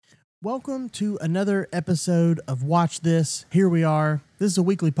Welcome to another episode of Watch This. Here we are. This is a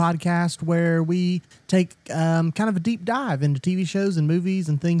weekly podcast where we take kind of a deep dive into TV shows and movies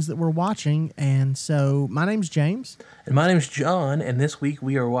and things that we're watching. And so my name's James. And my name's John, and this week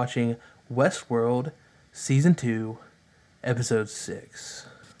we are watching Westworld Season 2, Episode 6.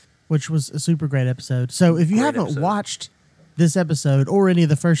 Which was a super great episode. So if you haven't watched this episode or any of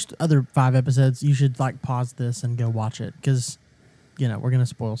the first other 5 episodes, you should pause this and go watch it because, we're going to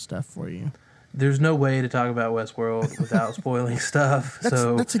spoil stuff for you. There's no way to talk about Westworld without spoiling stuff.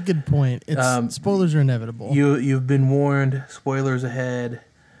 That's a good point. Spoilers are inevitable. You've been warned. Spoilers ahead.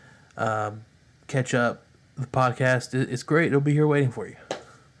 Catch up. The podcast is great. It'll be here waiting for you.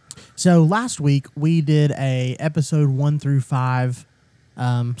 So last week we did a episode 1 through 5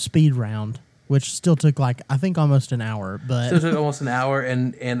 speed round, which still took I think almost an hour. But still took almost an hour,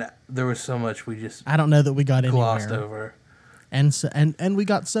 and there was so much we just I don't know that we got glossed anywhere. over. And we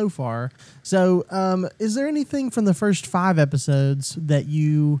got so far. So is there anything from the first 5 episodes that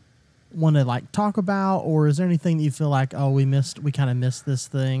you want to talk about, or is there anything that you feel we kind of missed this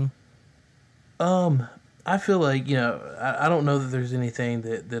thing? I feel like, I don't know that there's anything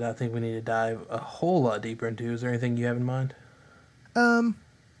that I think we need to dive a whole lot deeper into. Is there anything you have in mind? I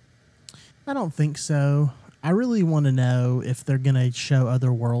don't think so. I really want to know if they're going to show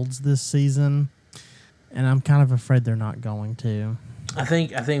other worlds this season, and I'm kind of afraid they're not going to. I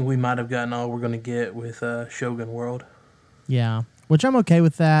think we might have gotten all we're going to get with Shogun World. Yeah, which I'm okay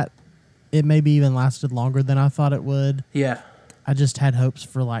with that. It maybe even lasted longer than I thought it would. Yeah. I just had hopes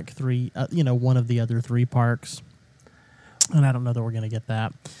for 3, one of the other 3 parks, and I don't know that we're going to get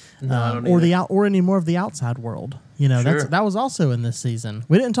that. No, I don't either. Or any more of the outside world. Sure. That was also in this season.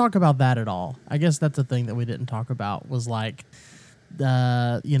 We didn't talk about that at all. I guess that's the thing that we didn't talk about was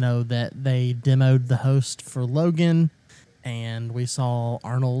that they demoed the host for Logan, and we saw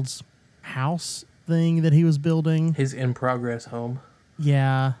Arnold's house thing that he was building. His in-progress home.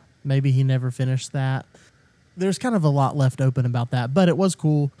 Yeah, maybe he never finished that. There's kind of a lot left open about that, but it was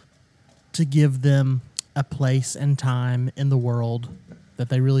cool to give them a place and time in the world that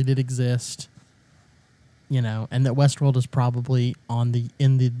they really did exist, and that Westworld is probably in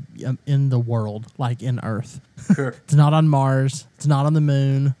the world, in Earth. Sure. It's not on Mars. It's not on the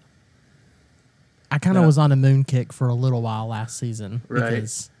moon. I kind of was on a moon kick for a little while last season. Right.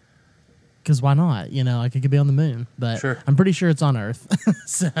 Because why not? It could be on the moon, but sure. I'm pretty sure it's on Earth.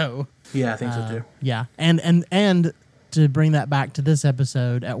 So yeah, I think so too. Yeah, and to bring that back to this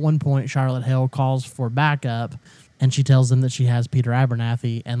episode, at one point Charlotte Hale calls for backup, and she tells them that she has Peter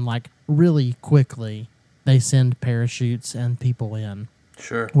Abernathy, and really quickly they send parachutes and people in.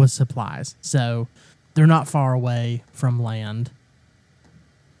 Sure. With supplies, so they're not far away from land.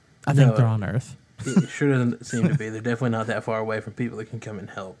 I think they're on Earth. It sure doesn't seem to be. They're definitely not that far away from people that can come and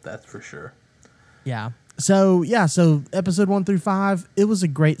help. That's for sure. Yeah. So episode 1 through 5, it was a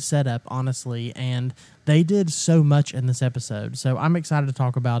great setup, honestly, and they did so much in this episode. So I'm excited to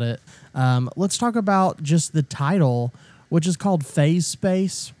talk about it. Let's talk about just the title, which is called Phase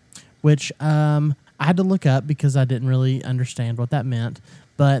Space, which I had to look up because I didn't really understand what that meant.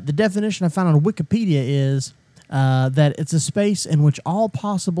 But the definition I found on Wikipedia is that it's a space in which all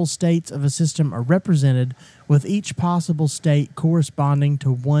possible states of a system are represented, with each possible state corresponding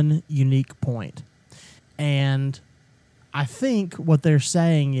to one unique point. And I think what they're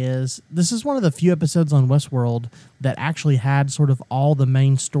saying is this is one of the few episodes on Westworld that actually had sort of all the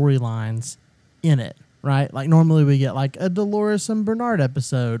main storylines in it, right? Normally we get a Dolores and Bernard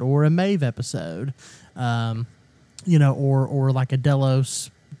episode or a Maeve episode, or a Delos,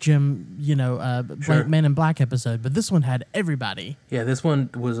 Jim, Sure. Man in Black episode. But this one had everybody. Yeah, this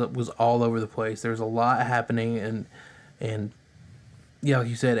one was all over the place. There was a lot happening, and yeah, like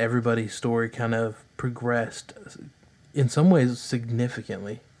you said, everybody's story kind of progressed in some ways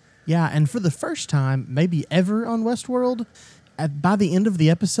significantly. Yeah, and for the first time, maybe ever on Westworld, by the end of the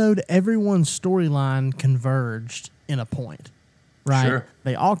episode, everyone's storyline converged in a point, right? Sure.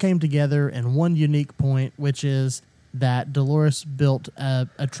 They all came together in one unique point, which is that Dolores built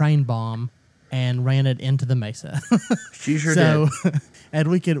a train bomb and ran it into the mesa. She sure did. And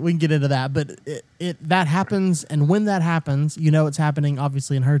we can get into that, but that happens, and when that happens, it's happening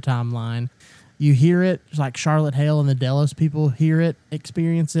obviously in her timeline. You hear it, it's Charlotte Hale and the Delos people hear it,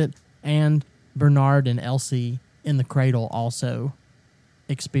 experience it, and Bernard and Elsie in the cradle also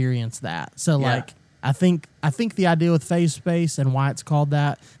experience that. So yeah. I think the idea with phase space and why it's called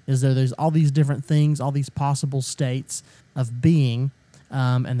that is there's all these different things, all these possible states of being,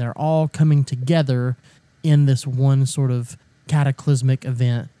 and they're all coming together in this one sort of cataclysmic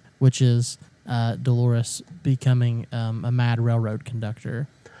event, which is Dolores becoming a mad railroad conductor.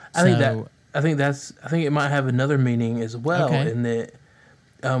 I think that I think it might have another meaning as well, Okay. in that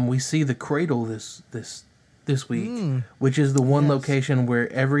we see the cradle this week, which is the one Yes. location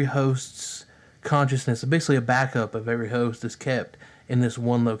where every host's consciousness, basically a backup of every host, is kept in this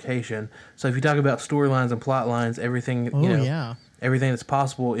one location. So if you talk about storylines and plot lines, everything Oh, you know, yeah. everything that's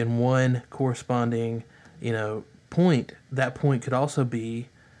possible in one corresponding point, that point could also be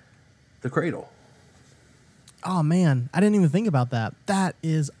the cradle. Oh, man. I didn't even think about that. That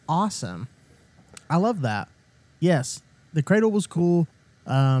is awesome. I love that. Yes. The cradle was cool.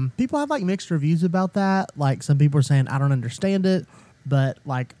 People have like mixed reviews about that. Like some people are saying, I don't understand it. But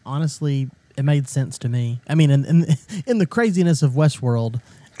like, honestly, it made sense to me. I mean, in the craziness of Westworld,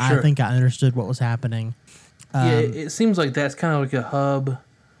 I Sure. think I understood what was happening. Yeah, it seems like that's kind of like a hub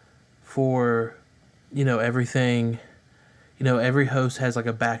for, everything. Every host has like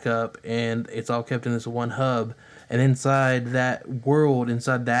a backup, and it's all kept in this one hub. And inside that world,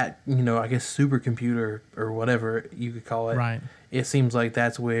 inside that, I guess supercomputer or whatever you could call it, Right. it seems like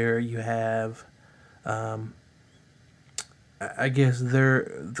that's where you have, I guess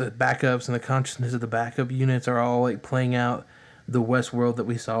the backups and the consciousness of the backup units are all like playing out the Westworld that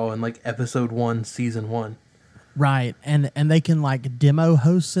we saw in like episode 1, season 1. Right. And they can like demo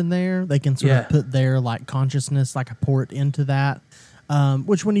hosts in there. They can sort Yeah. of put their like consciousness, like a port into that.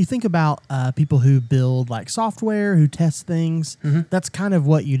 Which when you think about people who build like software, who test things, that's kind of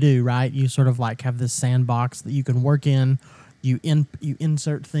what you do, right? You sort of like have this sandbox that you can work in. You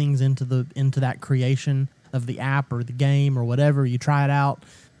insert things into that creation of the app or the game or whatever. You try it out.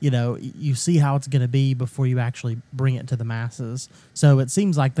 You see how it's going to be before you actually bring it to the masses. So it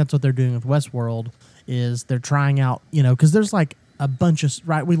seems like that's what they're doing with Westworld. Is they're trying out, because there's like a bunch of,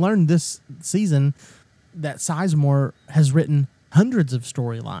 right? We learned this season that Sizemore has written hundreds of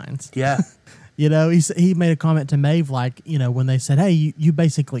storylines. Yeah. He made a comment to Maeve like, when they said, hey, you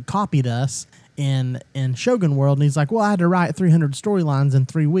basically copied us in Shogun World. And he's like, well, I had to write 300 storylines in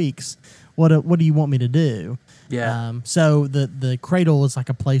 3 weeks. What do you want me to do? Yeah. So the cradle is like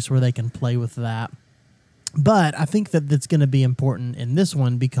a place where they can play with that. But I think that that's going to be important in this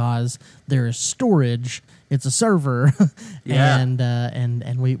one because there is storage. It's a server, Yeah.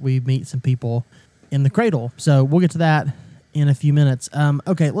 and we meet some people in the cradle. So we'll get to that in a few minutes.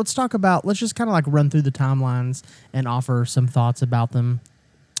 Okay, let's just kind of like run through the timelines and offer some thoughts about them.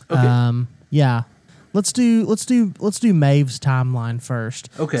 Okay. Yeah, let's do Maeve's timeline first.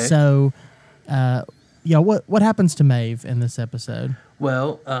 Okay. So, what happens to Maeve in this episode?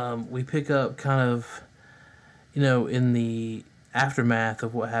 Well, we pick up kind of, in the aftermath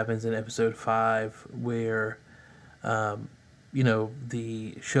of what happens in episode 5, where,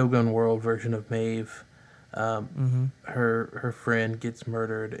 the Shogun World version of Maeve, her friend gets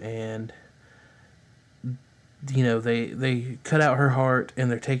murdered, and they cut out her heart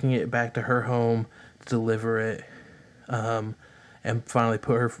and they're taking it back to her home to deliver it, and finally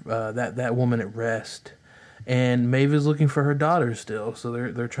put her that woman at rest. And Maeve is looking for her daughter still, so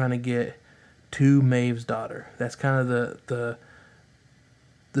they're trying to get to Maeve's daughter. That's kind of the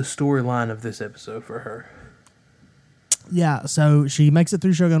storyline of this episode for her. Yeah, so she makes it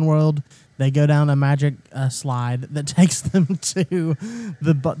through Shogun World. They go down a magic slide that takes them to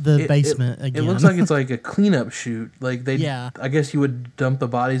the basement again. It looks like it's like a cleanup chute. Like Yeah. I guess you would dump the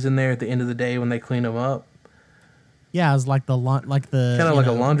bodies in there at the end of the day when they clean them up. Yeah, it's like the Kind of like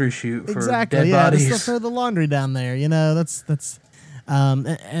a laundry chute for exactly. dead Yeah, bodies. just throw the laundry down there. That's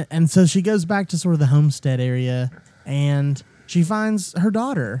and so she goes back to sort of the homestead area, and she finds her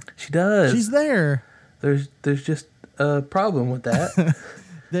daughter. She does. She's there. There's just a problem with that.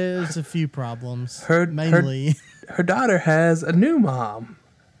 There's a few problems. Her- mainly. Her daughter has a new mom.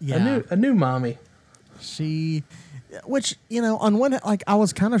 Yeah. A new mommy. Which, on one, like, I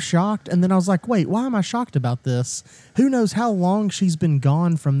was kind of shocked, and then I was like, wait, why am I shocked about this? Who knows how long she's been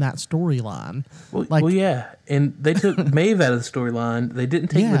gone from that storyline? Well, yeah. And they took Maeve out of the storyline. They didn't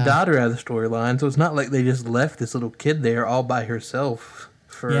take the Yeah. daughter out of the storyline, so it's not like they just left this little kid there all by herself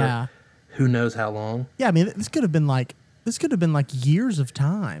for who knows how long. Yeah, I mean, this could have been like years of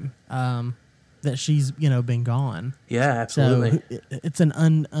time that she's, been gone. Yeah, absolutely. So it's an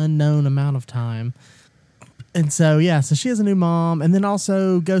unknown amount of time. And so, so she has a new mom, and then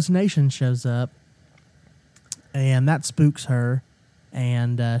also Ghost Nation shows up, and that spooks her,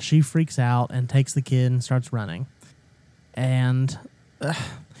 and she freaks out and takes the kid and starts running. And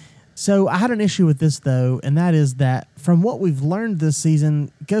so I had an issue with this, though, and that is that from what we've learned this season,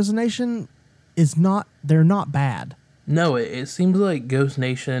 Ghost Nation they're not bad. No, it seems like Ghost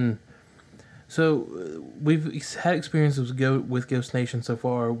Nation. So we've had experiences with Ghost Nation so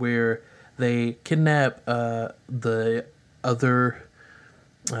far where they kidnap the other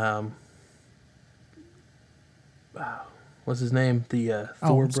um, what's his name? The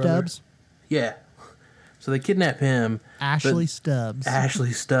Thor brother. Stubbs. Yeah. So they kidnap him. Ashley Stubbs.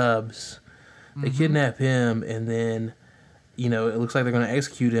 Ashley Stubbs. They kidnap him, and then, it looks like they're going to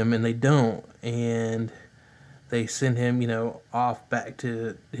execute him, and they don't. And they send him, off back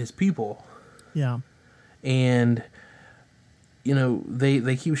to his people. Yeah. And,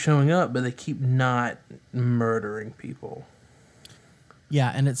 they keep showing up, but they keep not murdering people.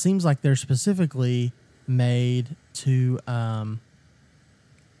 Yeah, and it seems like they're specifically made to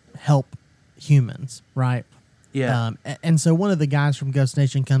help humans, right? Yeah. And so one of the guys from Ghost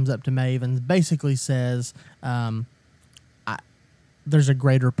Nation comes up to Maeve and basically says, there's a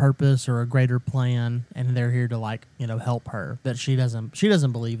greater purpose or a greater plan, and they're here to help her. But she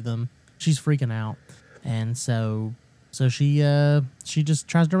doesn't believe them. She's freaking out. And so she just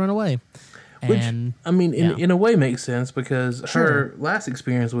tries to run away. And, which, in a way makes sense because her last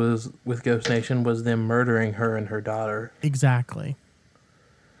experience with Ghost Nation was them murdering her and her daughter. Exactly.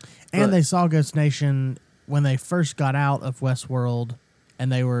 And they saw Ghost Nation when they first got out of Westworld,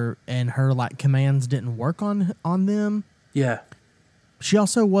 and her commands didn't work on them. Yeah. She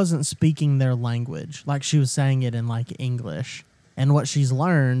also wasn't speaking their language. She was saying it in English. And what she's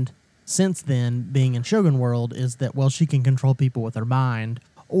learned since then, being in Shogun World, is that, she can control people with her mind,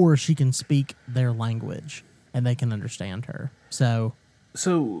 or she can speak their language, and they can understand her. So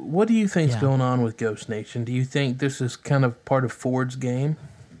what do you think's going on with Ghost Nation? Do you think this is kind of part of Ford's game?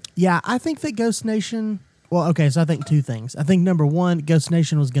 Yeah, I think that Ghost Nation... Well, okay, so I think two things. I think, number one, Ghost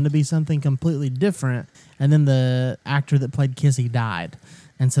Nation was going to be something completely different, and then the actor that played Kissy died,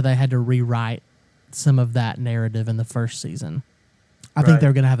 and so they had to rewrite some of that narrative in the first season. I think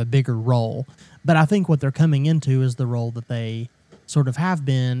they're going to have a bigger role, but I think what they're coming into is the role that they sort of have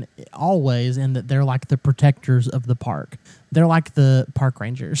been always, in that they're like the protectors of the park. They're like the park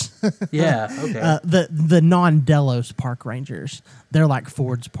rangers. Yeah, okay. The non-Delos park rangers. They're like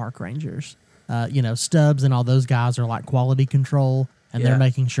Ford's park rangers. Stubbs and all those guys are like quality control, and they're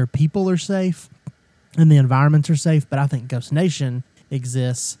making sure people are safe and the environments are safe. But I think Ghost Nation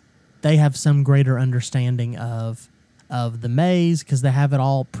exists. They have some greater understanding of the maze because they have it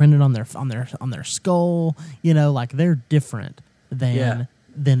all printed on their skull. They're different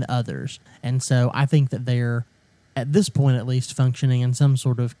than others, and so I think that they're, at this point at least, functioning in some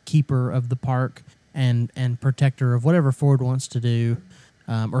sort of keeper of the park and protector of whatever Ford wants to do.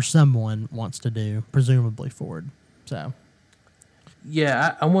 Or someone wants to do, presumably Ford. So,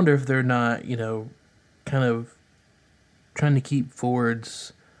 yeah, I wonder if they're not, kind of trying to keep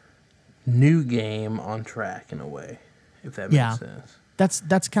Ford's new game on track in a way, if that makes sense.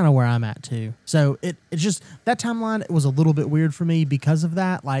 That's kind of where I'm at too. So it's just that timeline was a little bit weird for me because of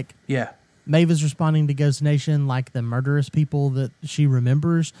that. Maeve is responding to Ghost Nation like the murderous people that she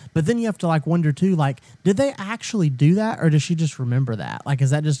remembers. But then you have to wonder too, did they actually do that, or does she just remember that? Is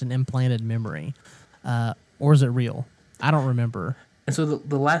that just an implanted memory? Or is it real? I don't remember. And so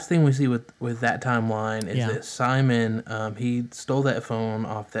the last thing we see with that timeline is that Simon, he stole that phone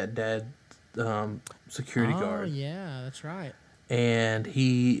off that dead security guard. Oh, yeah, that's right. And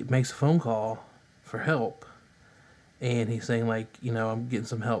he makes a phone call for help. And he's saying, I'm getting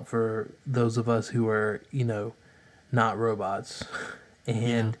some help for those of us who are, not robots.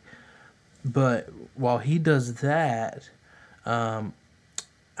 But while he does that, I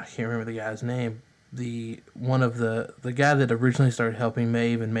can't remember the guy's name. The guy that originally started helping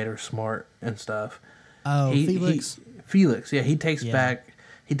Maeve and made her smart and stuff. Oh, Felix. Felix, yeah, he takes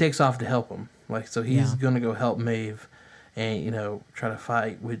off to help him. So he's going to go help Maeve and, try to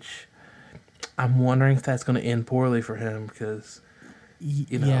fight, which... I'm wondering if that's going to end poorly for him because,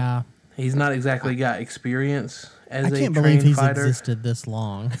 he's not exactly got experience as a trained fighter. I can't believe he's existed this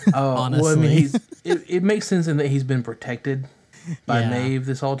long, honestly. Well, I mean, it makes sense in that he's been protected by Maeve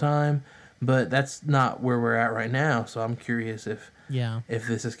this whole time, but that's not where we're at right now, so I'm curious if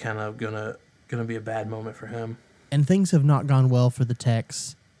this is kind of gonna be a bad moment for him. And things have not gone well for the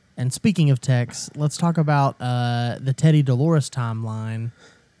Techs. And speaking of Techs, let's talk about the Teddy Dolores timeline.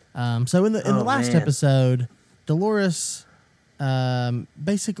 So in the last episode, Dolores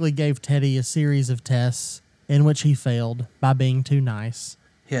basically gave Teddy a series of tests in which he failed by being too nice.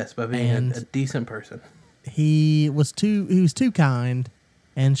 Yes, by being a decent person. He was too kind,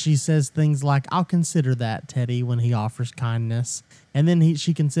 and she says things like, "I'll consider that, Teddy," when he offers kindness. And then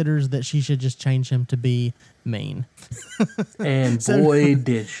she considers that she should just change him to be mean. And boy,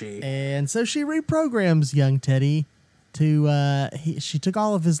 did she. And so she reprograms young Teddy to she took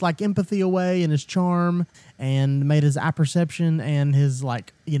all of his empathy away and his charm and made his apperception and his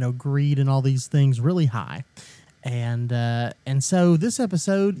greed and all these things really high. And so this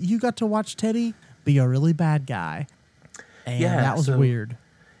episode, you got to watch Teddy be a really bad guy, and that was weird.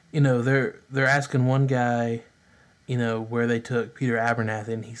 They're asking one guy, where they took Peter Abernathy,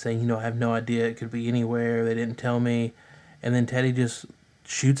 and he's saying, I have no idea. It could be anywhere. They didn't tell me. And then Teddy just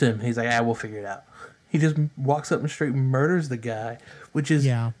shoots him. He's like, we'll figure it out. He just walks up and straight murders the guy, which is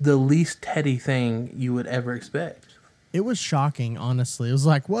the least Teddy thing you would ever expect. It was shocking, honestly. It was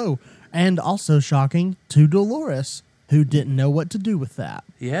like, whoa. And also shocking to Dolores, who didn't know what to do with that.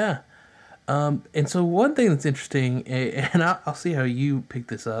 Yeah. And so one thing that's interesting, and I'll see how you pick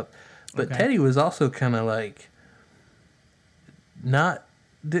this up, but Teddy was also kind of like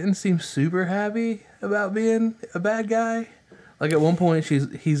didn't seem super happy about being a bad guy. Like at one point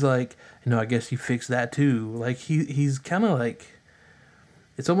he's like, I guess you fixed that too. Like he's kind of like,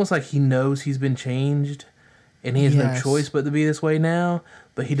 it's almost like he knows he's been changed and he has no choice but to be this way now,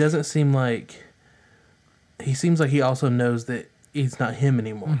 but he doesn't seem like, he seems like he also knows that he's not him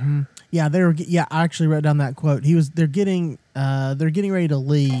anymore. Mm-hmm. Yeah, I actually wrote down that quote. They're getting ready to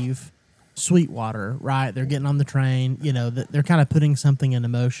leave Sweetwater, right? They're getting on the train, they're kind of putting something into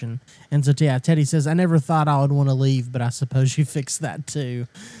motion. And so Teddy says, I never thought I would want to leave, but I suppose you fixed that too.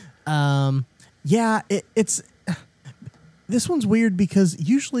 It's this one's weird because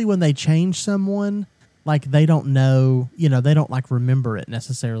usually when they change someone, like they don't know, they don't like remember it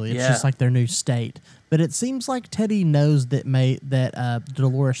necessarily. It's just like their new state. But it seems like Teddy knows that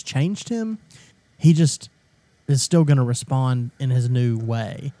Dolores changed him. He just is still going to respond in his new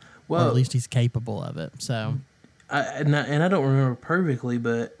way. Well, or at least he's capable of it. So, I don't remember perfectly,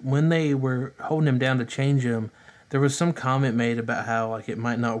 but when they were holding him down to change him, there was some comment made about how like it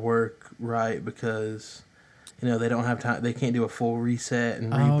might not work right because they don't have time. They can't do a full reset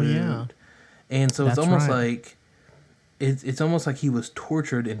and reboot. Oh, yeah. And so it's almost like it's almost like he was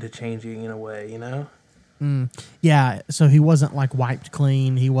tortured into changing in a way, Yeah. So he wasn't like wiped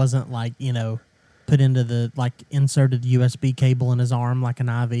clean. He wasn't like put into the like inserted USB cable in his arm like an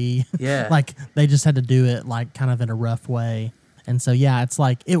IV. Yeah. Like they just had to do it like kind of in a rough way. And so it's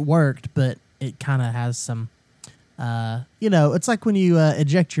like it worked, but it kind of has some it's like when you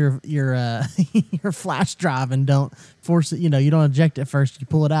eject your your flash drive and don't force it, you don't eject it first, you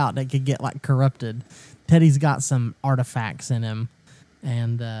pull it out and it could get like corrupted. Teddy's got some artifacts in him.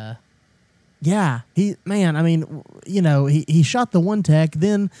 And he shot the one tech,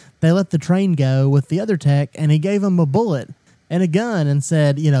 then they let the train go with the other tech, and he gave him a bullet and a gun and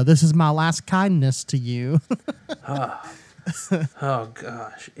said, this is my last kindness to you. Oh,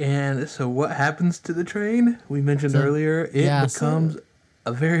 gosh. And so what happens to the train? We mentioned earlier, it becomes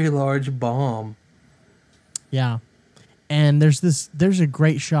a very large bomb. Yeah. And there's a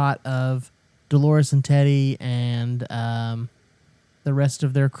great shot of Dolores and Teddy and the rest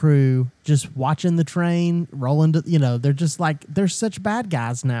of their crew just watching the train roll into, they're just like, they're such bad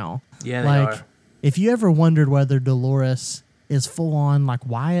guys now. Yeah, they are. If you ever wondered whether Dolores is full on like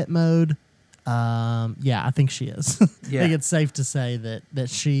Wyatt mode, I think she is. Yeah. I think it's safe to say that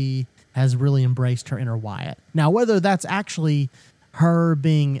she has really embraced her inner Wyatt. Now, whether that's actually her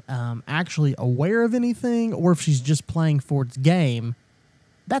being actually aware of anything or if she's just playing Ford's game,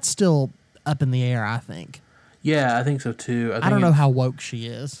 that's still up in the air, I think. Yeah, I think so too. I don't know how woke she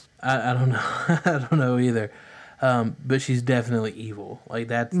is. I don't know. I don't know either. But she's definitely evil. Like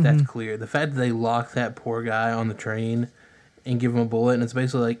that's clear. The fact that they lock that poor guy on the train and give him a bullet, and it's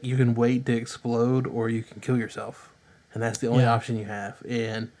basically like you can wait to explode or you can kill yourself, and that's the only option you have.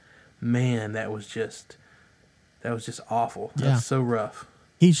 And man, that was just awful. That's so rough.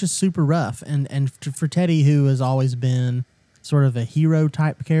 He's just super rough, and for Teddy, who has always been sort of a hero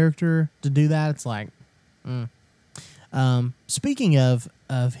type character, to do that, it's like. Speaking of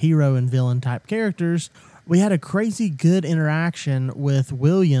hero and villain type characters, we had a crazy good interaction with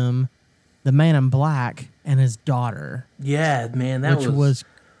William, the Man in Black, and his daughter. Yeah, man,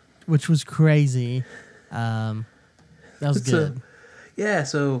 which was crazy. That was good.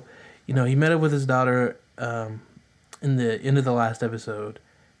 So he met up with his daughter in the end of the last episode,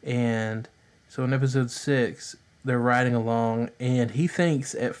 and so in episode 6 they're riding along, and he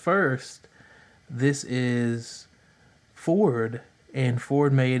thinks at first this is Ford, and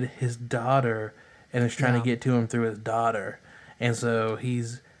Ford made his daughter and is trying to get to him through his daughter. And so he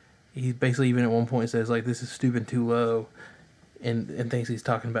basically even at one point says like, this is stooping too low, and thinks he's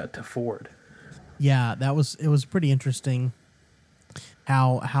talking about to Ford. Yeah, it was pretty interesting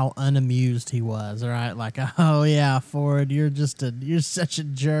how unamused he was, all right? Like, oh yeah, Ford, you're such a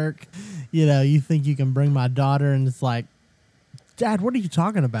jerk. You think you can bring my daughter, and it's like, Dad, what are you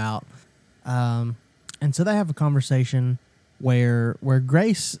talking about? And so they have a conversation where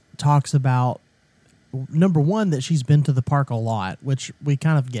Grace talks about number one, that she's been to the park a lot, which we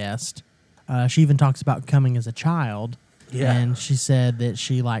kind of guessed. She even talks about coming as a child. Yeah. And she said that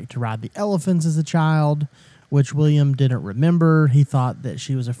she liked to ride the elephants as a child, which William didn't remember. He thought that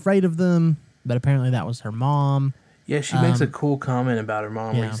she was afraid of them, but apparently that was her mom. Yeah, she makes a cool comment about her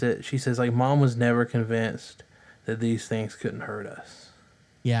mom. Yeah. She says, like, Mom was never convinced that these things couldn't hurt us.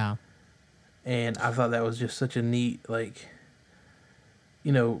 Yeah. And I thought that was just such a neat, like,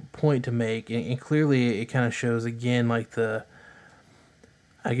 point to make. And clearly it kind of shows, again, like the,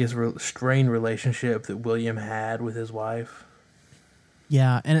 I guess, strained relationship that William had with his wife.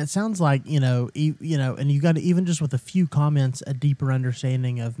 Yeah, and it sounds like, and you got to, even just with a few comments, a deeper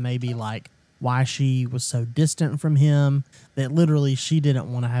understanding of maybe like why she was so distant from him, that literally she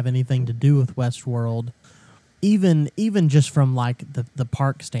didn't want to have anything to do with Westworld, even just from like the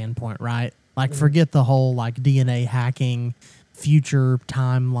park standpoint, right? Like forget the whole like DNA hacking, future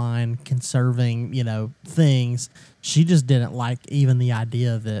timeline conserving, things. She just didn't like even the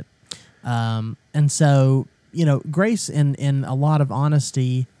idea of it. And so, Grace, in a lot of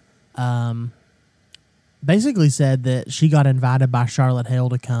honesty, basically said that she got invited by Charlotte Hale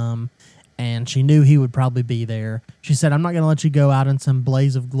to come, and she knew he would probably be there. She said, I'm not going to let you go out in some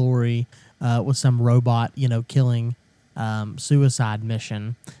blaze of glory with some robot, killing suicide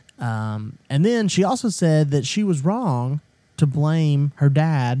mission. And then she also said that she was wrong to blame her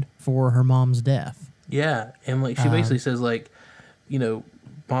dad for her mom's death. Yeah, and like she basically says, like,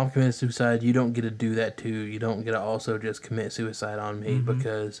 Mom committed suicide, you don't get to do that too. You don't get to also just commit suicide on me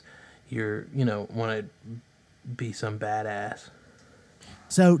because you're, want to be some badass.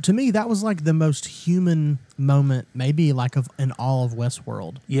 So to me, that was like the most human moment, maybe like in all of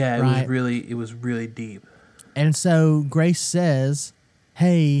Westworld. Yeah, right? It was really deep. And so Grace says,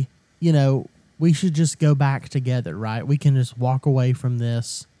 hey, we should just go back together, right? We can just walk away from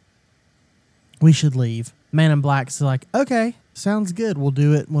this. We should leave. Man in Black's like, okay, sounds good. We'll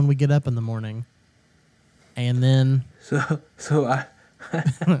do it when we get up in the morning. And then... So I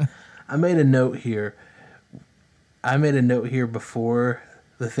I made a note here. I made a note here before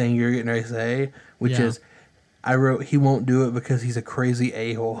the thing you're getting ready to say, which is, I wrote, he won't do it because he's a crazy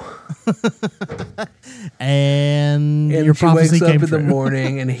a-hole. and your she wakes up in true. the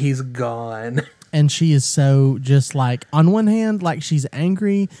morning and he's gone. And she is so just like, on one hand, like she's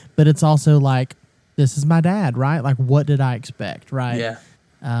angry, but it's also like, this is my dad, right? Like, what did I expect, right? Yeah.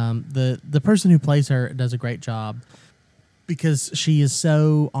 The person who plays her does a great job because she is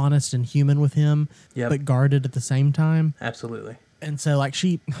so honest and human with him, but guarded at the same time. Absolutely. And so, like,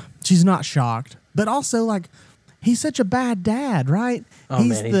 she's not shocked, but also, like, he's such a bad dad, right? Oh,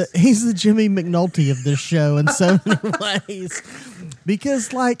 he's the Jimmy McNulty of this show in so many ways.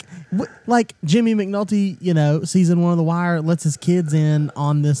 Because, like Jimmy McNulty, season 1 of The Wire, lets his kids in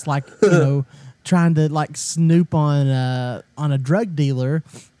on this, like, trying to like snoop on a drug dealer,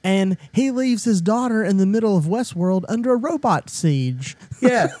 and he leaves his daughter in the middle of Westworld under a robot siege.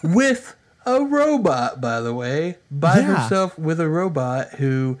 Yeah, with a robot, by the way, by herself with a robot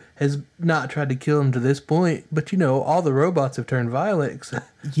who has not tried to kill him to this point. But all the robots have turned violent.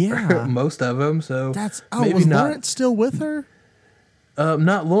 Yeah, most of them. So maybe was not. Lawrence still with her?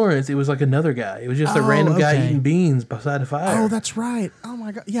 Not Lawrence. It was like another guy. It was just a random guy eating beans beside a fire. Oh, that's right. Oh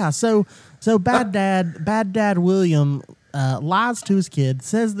my God. Yeah. So bad dad William lies to his kid,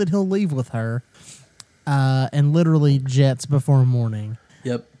 says that he'll leave with her, and literally jets before morning.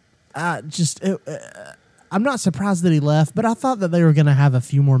 Yep. I'm not surprised that he left, but I thought that they were going to have a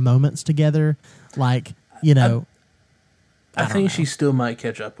few more moments together. Like, I think she still might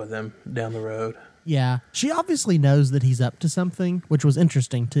catch up with him down the road. Yeah. She obviously knows that he's up to something, which was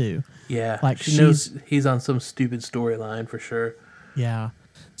interesting too. Yeah. Like she knows he's on some stupid storyline for sure. Yeah.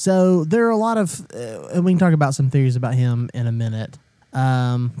 So there are a lot of, and we can talk about some theories about him in a minute.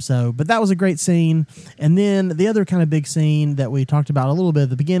 But that was a great scene. And then the other kind of big scene that we talked about a little bit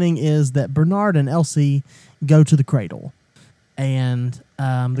at the beginning is that Bernard and Elsie go to the cradle. And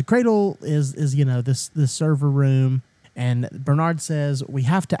the cradle is this server room. And Bernard says, we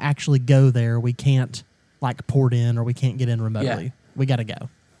have to actually go there. We can't like port in, or we can't get in remotely. Yeah. We got to go.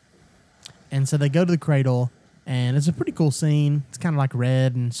 And so they go to the cradle, and it's a pretty cool scene. It's kind of like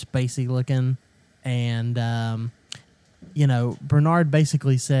red and spacey looking. And, Bernard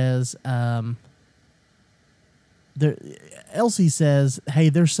basically says, Elsie says, hey,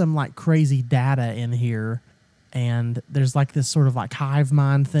 there's some like crazy data in here. And there's like this sort of like hive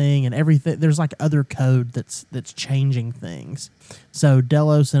mind thing and everything. There's like other code that's changing things. So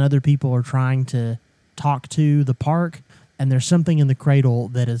Delos and other people are trying to talk to the park, and there's something in the cradle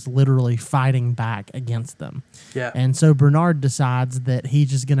that is literally fighting back against them. Yeah. And so Bernard decides that he's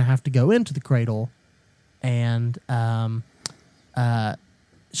just going to have to go into the cradle and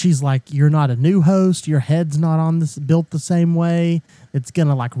she's like, "You're not a new host. Your head's not on this built the same way. It's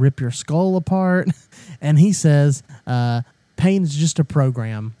gonna like rip your skull apart." And he says, "Pain is just a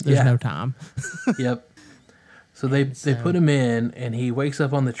program. There's no time." Yep. So they put him in, and he wakes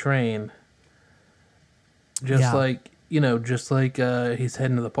up on the train, just like he's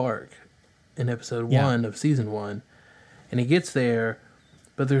heading to the park in episode 1 of season 1, and he gets there,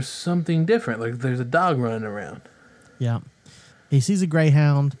 but there's something different. Like there's a dog running around. Yeah. He sees a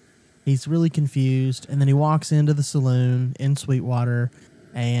greyhound. He's really confused, and then he walks into the saloon in Sweetwater,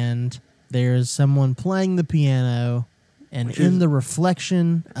 and there's someone playing the piano, and in the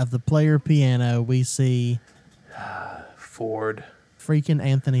reflection of the player piano, we see Ford. Freaking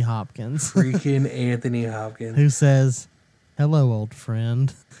Anthony Hopkins. Who says, "Hello, old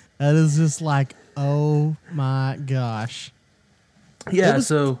friend." That is just like, oh my gosh. Yeah,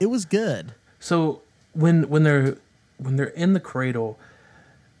 it was good. So when they're in the cradle,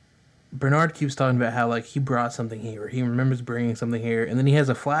 Bernard keeps talking about how like he brought something here. He remembers bringing something here, and then he has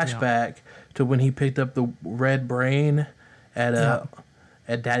a flashback to when he picked up the red brain at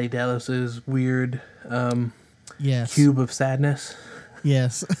Daddy Delos's weird cube of sadness.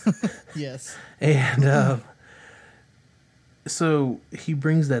 Yes. Yes. And so he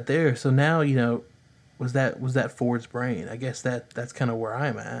brings that there. So now, was that Ford's brain? I guess that's kind of where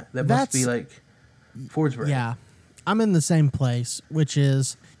I'm at. That must be like Ford's brain. Yeah. I'm in the same place, which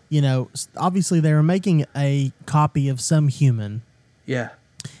is, obviously they were making a copy of some human. Yeah.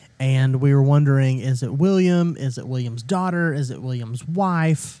 And we were wondering, is it William? Is it William's daughter? Is it William's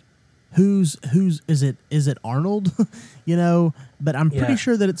wife? Who's is it Arnold? But I'm pretty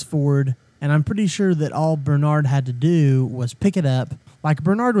sure that it's Ford, and I'm pretty sure that all Bernard had to do was pick it up. Like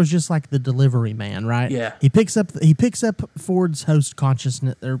Bernard was just like the delivery man, right? Yeah. He picks up Ford's host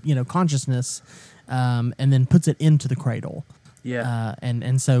consciousness, and then puts it into the cradle. Yeah. And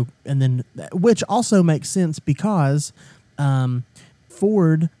then which also makes sense because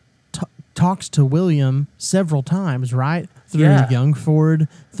Ford talks to William several times, right? Through young Ford,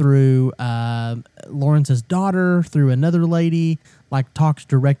 through Lawrence's daughter, through another lady, like talks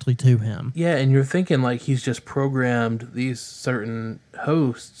directly to him. Yeah, and you're thinking like he's just programmed these certain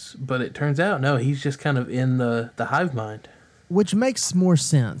hosts, but it turns out no, he's just kind of in the hive mind. Which makes more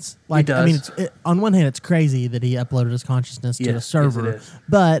sense. Like, does. I mean, on one hand, it's crazy that he uploaded his consciousness to the server, yes, it is.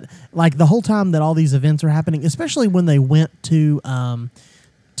 But like the whole time that all these events are happening, especially when they went to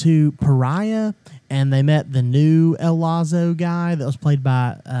Pariah and they met the new El Lazo guy that was played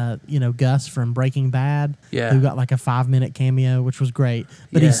by Gus from Breaking Bad, who got like a 5-minute cameo, which was great.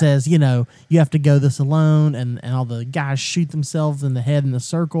 But he says, you have to go this alone, and all the guys shoot themselves in the head in the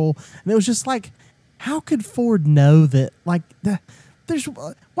circle, and it was just like, how could Ford know that? Like, there's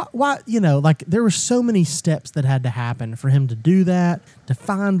why like there were so many steps that had to happen for him to do that, to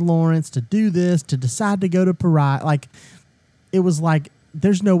find Lawrence, to do this, to decide to go to Pariah. Like, it was like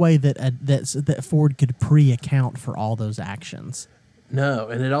there's no way that Ford could pre-account for all those actions. No,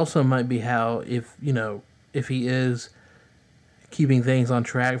 and it also might be how if he is keeping things on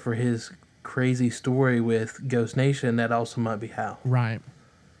track for his crazy story with Ghost Nation, that also might be how. Right.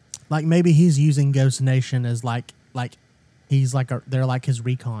 Like maybe he's using Ghost Nation as like he's like they're like his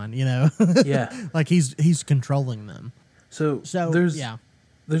recon, Yeah. Like he's controlling them. So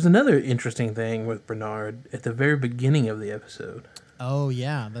there's another interesting thing with Bernard at the very beginning of the episode. Oh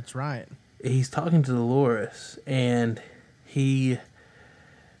yeah, that's right. He's talking to Dolores, and he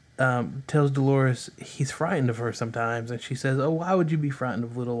tells Dolores he's frightened of her sometimes, and she says, "Oh, why would you be frightened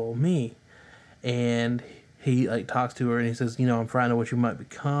of little old me?" And he like talks to her, and he says, "I'm frightened of what you might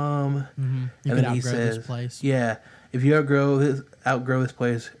become." Mm-hmm. And then he says, this place. "Yeah, if you outgrow this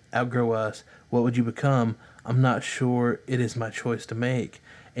place, outgrow us, what would you become? I'm not sure. It is my choice to make."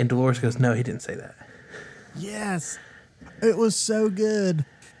 And Dolores goes, "No, he didn't say that." Yes, it was so good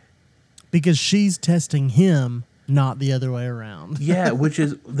because she's testing him, not the other way around. Yeah, which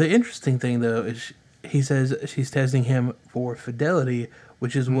is the interesting thing though is he says she's testing him for fidelity,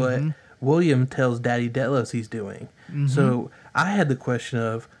 which is what William tells Daddy Delos he's doing. Mm-hmm. So I had the question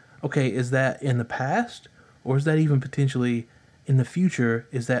of, okay, is that in the past, or is that even potentially in the future?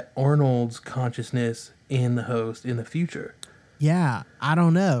 Is that Arnold's consciousness in the host in the future? Yeah, I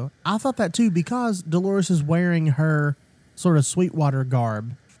don't know. I thought that too because Dolores is wearing her sort of Sweetwater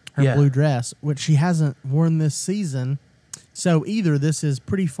garb, her blue dress, which she hasn't worn this season. So either this is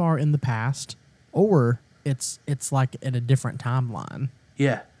pretty far in the past, or it's like at a different timeline.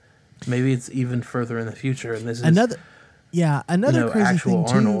 Yeah. Maybe it's even further in the future, and this is another crazy thing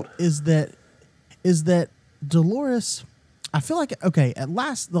too Arnold. is that Dolores. I feel like the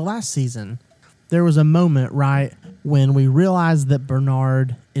last season, there was a moment, right, when we realized that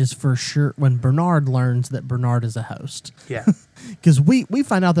Bernard is for sure, when Bernard learns that Bernard is a host. Yeah. Because we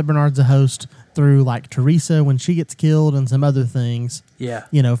find out that Bernard's a host through, like, Teresa when she gets killed and some other things. Yeah.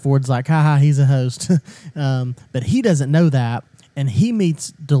 You know, Ford's like, haha, he's a host. But he doesn't know that. And he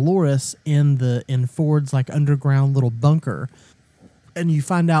meets Dolores in Ford's, like, underground little bunker. And you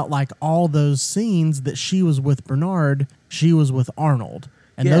find out, like, all those scenes that she was with Bernard, she was with Arnold.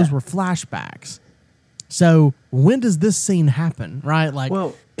 And Yeah. those were flashbacks. So when does this scene happen, right? Like,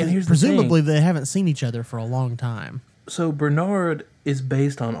 Well, and here's the presumably thing. they haven't seen each other for a long time. So Bernard is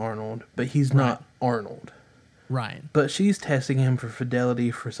based on Arnold, but he's not Arnold. Right. But she's testing him for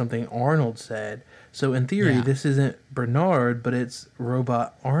fidelity for something Arnold said. So in theory, Yeah. this isn't Bernard, but it's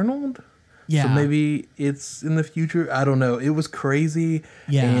robot Arnold. Yeah. So maybe it's in the future. I don't know. It was crazy.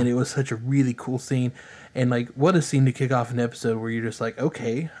 Yeah. And it was such a really cool scene. And like, what a scene to kick off an episode where you're just like,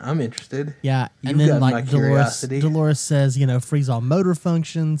 okay, I'm interested. Yeah, You've and then got my like curiosity. Dolores says, you know, freeze all motor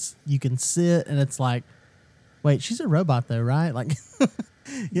functions. You can sit, and it's like, wait, she's a robot though, right? Like,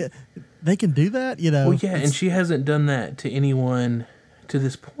 yeah, they can do that, you know. Well, yeah, and she hasn't done that to anyone to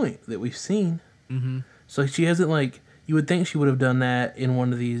this point that we've seen. Mm-hmm. So she hasn't, like, you would think she would have done that in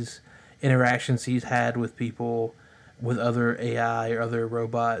one of these interactions he's had with people, with other AI or other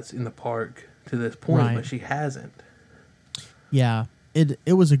robots in the park to this point, Right. but she hasn't. Yeah,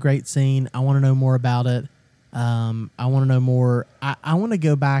 it was a great scene. I want to know more about it. I want to know more. I want to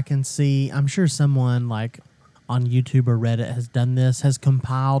go back and see. I'm sure someone like on YouTube or Reddit has done this, has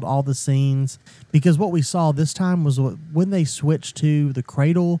compiled all the scenes, because what we saw this time was when they switched to the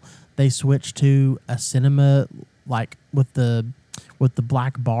cradle, they switched to a cinema like with the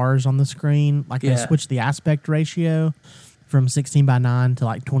black bars on the screen. Like they switched the aspect ratio from 16:9 to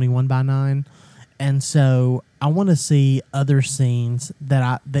like 21:9. And so I want to see other scenes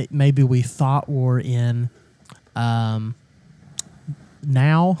that maybe we thought were in now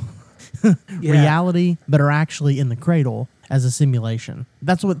reality, but are actually in the cradle as a simulation.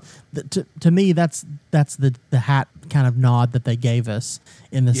 That's what to me that's the hat kind of nod that they gave us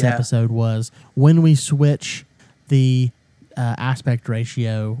in this episode was when we switch the aspect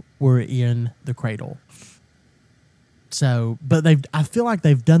ratio, we're in the cradle. So, but I feel like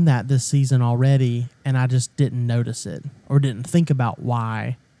they've done that this season already, and I just didn't notice it or didn't think about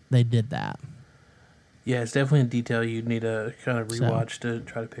why they did that. Yeah, it's definitely a detail you'd need to kind of rewatch to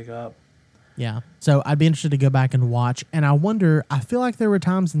try to pick up. Yeah. So I'd be interested to go back and watch. And I wonder, I feel like there were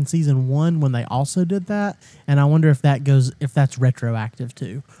times in season 1 when they also did that. And I wonder if that's retroactive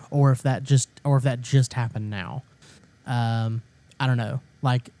too, or if that just happened now. I don't know.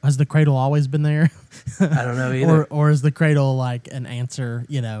 Like, has the cradle always been there? I don't know either. or is the cradle like an answer?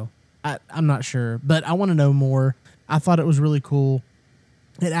 You know, I'm not sure, but I want to know more. I thought it was really cool.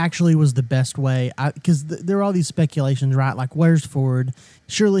 It actually was the best way, because there are all these speculations, right? Like, where's Ford?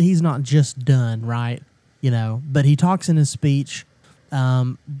 Surely he's not just done, right? You know, but he talks in his speech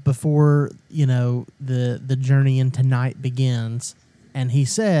before, you know, the journey into night begins, and he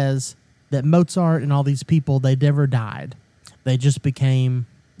says that Mozart and all these people, they never died. They just became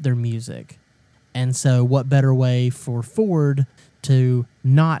their music. And so what better way for Ford to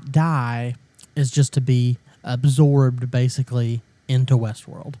not die is just to be absorbed, basically, into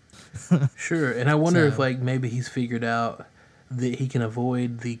Westworld. Sure, and I wonder if like maybe he's figured out that he can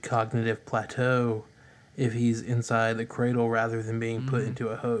avoid the cognitive plateau if he's inside the cradle rather than being put into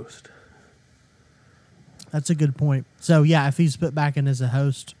a host. That's a good point. So yeah, if he's put back in as a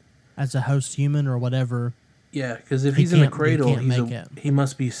host human or whatever. Yeah, because if he's in the cradle, he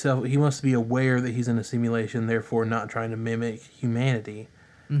must be aware that he's in a simulation, therefore not trying to mimic humanity.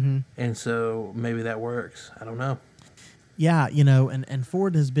 Mm-hmm. And so maybe that works. I don't know. Yeah, you know, and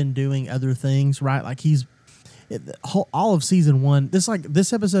Ford has been doing other things, right? Like all of season 1.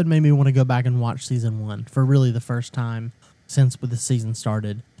 This episode made me want to go back and watch season 1 for really the first time since the season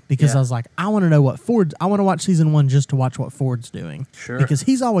started, because I was like, I want to know I want to watch season 1 just to watch what Ford's doing. Sure. Because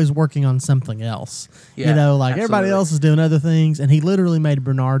he's always working on something else. Yeah, you know, like absolutely. everybody else is doing other things, and he literally made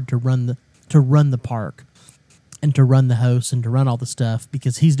Bernard to run the park and to run the host and to run all the stuff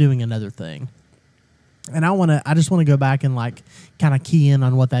because he's doing another thing. And I just want to go back and like kind of key in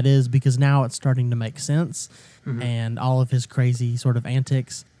on what that is, because now it's starting to make sense. Mm-hmm. And all of his crazy sort of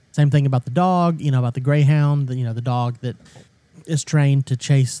antics. Same thing about the dog, you know, about the greyhound, the dog that is trained to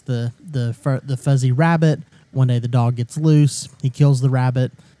chase the fuzzy rabbit. One day the dog gets loose, he kills the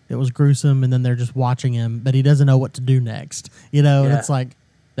rabbit. It was gruesome, and then they're just watching him, but he doesn't know what to do next. You know, and it's like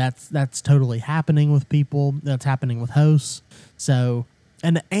that's totally happening with people. That's happening with hosts. So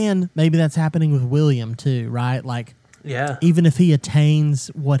And maybe that's happening with William too, right? Like, yeah, even if he attains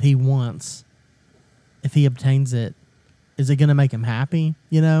what he wants, if he obtains it, is it going to make him happy,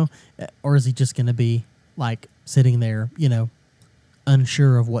 or is he just going to be like sitting there,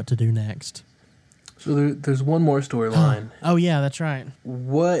 unsure of what to do next? So there's one more storyline. Oh yeah, that's right.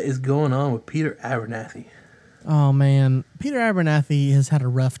 What is going on with Peter Abernathy? Oh man, Peter Abernathy has had a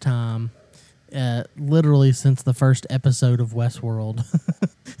rough time, literally since the first episode of Westworld,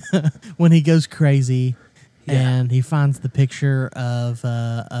 when he goes crazy and he finds the picture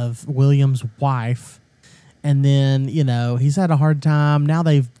of William's wife. And then, he's had a hard time. Now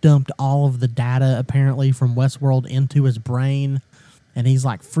they've dumped all of the data, apparently, from Westworld into his brain. And he's,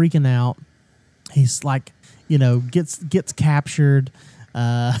 like, freaking out. He's, like, gets captured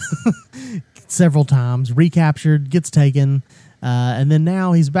several times, recaptured, gets taken. And then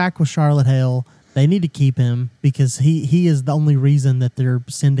now he's back with Charlotte Hale. They need to keep him because he is the only reason that they're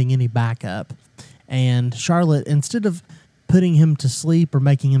sending any backup. And Charlotte, instead of putting him to sleep or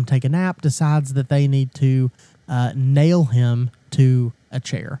making him take a nap, decides that they need to nail him to a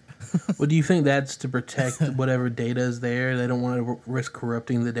chair. Well, do you think that's to protect whatever data is there? They don't want to risk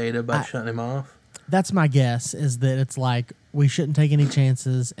corrupting the data by shutting him off? That's my guess, is that it's like, we shouldn't take any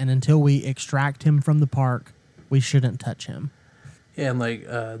chances, and until we extract him from the park, we shouldn't touch him. Yeah, and like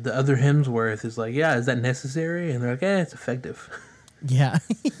the other Hemsworth is like, is that necessary? And they're like, it's effective. Yeah.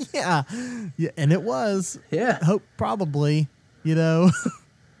 yeah, and it was. Yeah, probably. I'm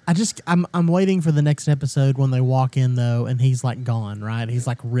waiting for the next episode when they walk in though, and he's like gone. Right, he's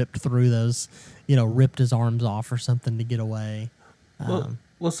like ripped through those, ripped his arms off or something to get away. Well,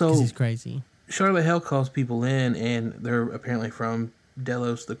 so he's crazy. Charlotte Hale calls people in, and they're apparently from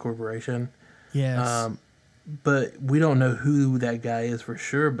Delos, the corporation. Yes. But we don't know who that guy is for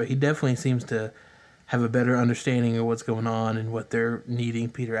sure. But he definitely seems to have a better understanding of what's going on and what they're needing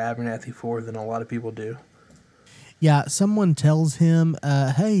Peter Abernathy for than a lot of people do. Yeah, someone tells him,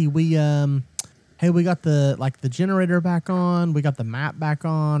 "Hey, we got the generator back on, we got the map back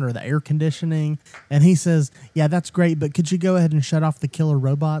on, or the air conditioning," and he says, "Yeah, that's great, but could you go ahead and shut off the killer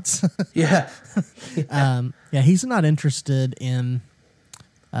robots?" Yeah. He's not interested in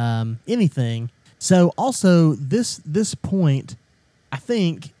anything. So also this point, I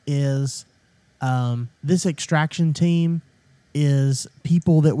think, is. This extraction team is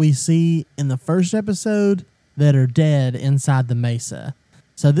people that we see in the first episode that are dead inside the mesa.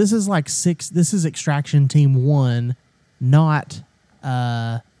 So this is this is extraction team 1, not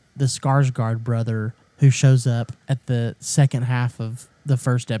the Skarsgård brother who shows up at the second half of the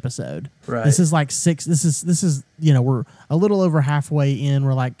first episode. Right. This is like 6. This is we're a little over halfway in.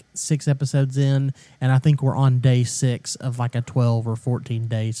 We're like 6 episodes in, and I think we're on day 6 of like a 12 or 14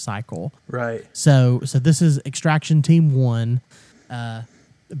 day cycle. Right. So this is Extraction Team 1,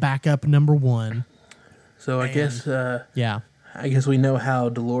 backup number 1. So I guess we know how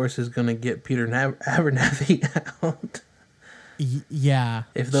Dolores is going to get Peter Abernathy out. Yeah.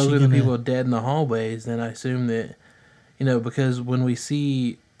 If those are the people dead in the hallways, then I assume that, because when we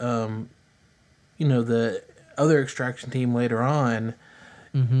see, the other extraction team later on,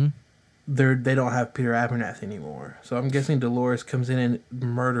 they don't have Peter Abernathy anymore. So I'm guessing Dolores comes in and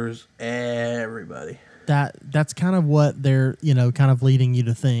murders everybody. That's kind of what they're, kind of leading you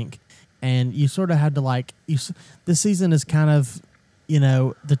to think. And you sort of had to this season is kind of,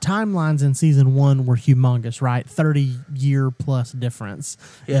 the timelines in season 1 were humongous, right? 30-year plus difference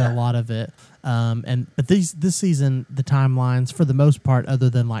in a lot of it. But this season, the timelines, for the most part, other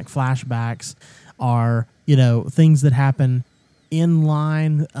than like flashbacks, are, things that happen in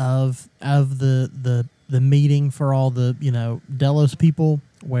line of the meeting for all the, Delos people,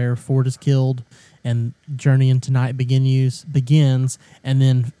 where Ford is killed and Journey into Night begins, and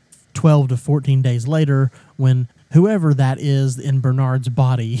then 12 to 14 days later, when whoever that is in Bernard's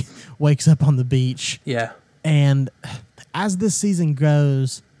body wakes up on the beach. Yeah. And as this season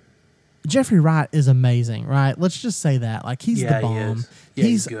goes, Jeffrey Wright is amazing, right? Let's just say that. Like, he's the bomb.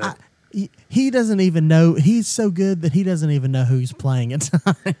 He's good. He doesn't even know. He's so good that he doesn't even know who he's playing at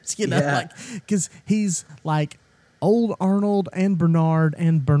times, because he's like old Arnold and Bernard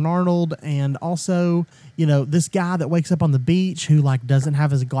and Bernarnold, and also, this guy that wakes up on the beach who like doesn't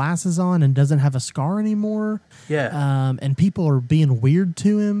have his glasses on and doesn't have a scar anymore. Yeah. And people are being weird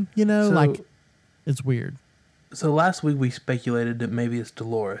to him, it's weird. So last week we speculated that maybe it's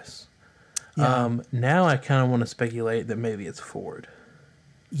Dolores. Yeah. Now I kind of want to speculate that maybe it's Ford.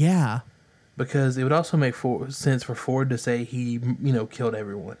 Yeah. Because it would also make sense for Ford to say he, killed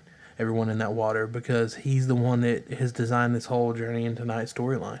everyone in that water, because he's the one that has designed this whole Journey into Night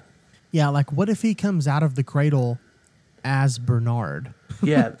storyline. Yeah, like what if he comes out of the cradle as Bernard?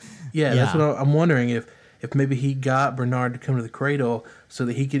 Yeah, that's what I'm wondering, if if maybe he got Bernard to come to the cradle so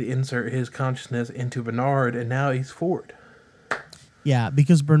that he could insert his consciousness into Bernard, and now he's Ford. Yeah,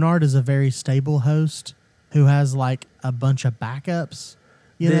 because Bernard is a very stable host who has like a bunch of backups.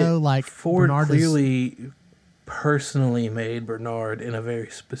 Like Ford Bernard clearly personally made Bernard in a very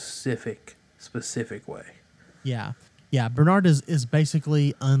specific way. Yeah. Yeah, Bernard is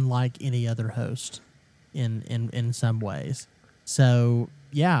basically unlike any other host in some ways. So,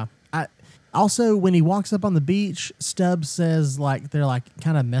 yeah. Also, when he walks up on the beach, Stubbs says, like, they're, like,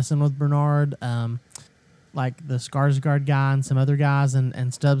 kind of messing with Bernard, like the Skarsgård guy and some other guys,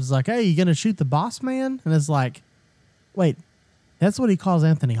 and Stubbs is like, hey, you going to shoot the boss man? And it's like, wait, that's what he calls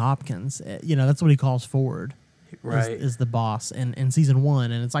Anthony Hopkins. That's what he calls Ford. Right. Is the boss in season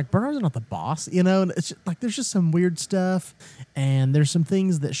 1, and it's like Bernard's not the boss, and it's just, like there's just some weird stuff, and there's some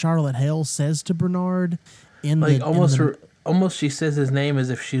things that Charlotte Hale says to Bernard almost she says his name as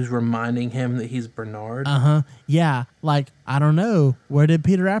if she's reminding him that he's Bernard. Yeah, like I don't know, where did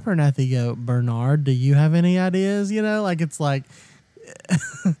Peter Abernathy go? Bernard, do you have any ideas? It's like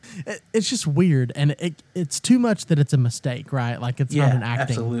it's just weird, and it's too much that it's a mistake, right? Like it's not an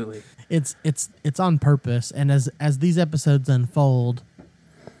acting. Absolutely. It's on purpose, and as these episodes unfold,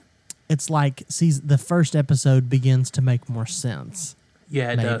 it's like the first episode begins to make more sense.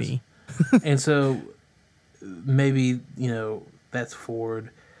 Yeah, it maybe. does. And so maybe that's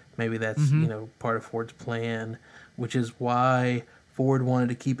Ford. Maybe that's part of Ford's plan, which is why Ford wanted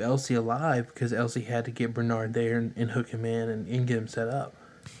to keep Elsie alive, because Elsie had to get Bernard there and hook him in and get him set up.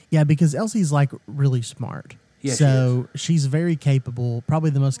 Yeah, because Elsie's like really smart. Yeah, so she's very capable,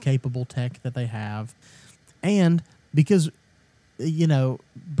 probably the most capable tech that they have. And because,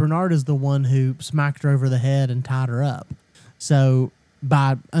 Bernard is the one who smacked her over the head and tied her up. So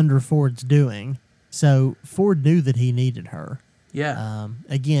under Ford's doing. So Ford knew that he needed her. Yeah.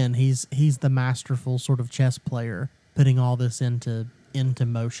 Again, he's the masterful sort of chess player putting all this into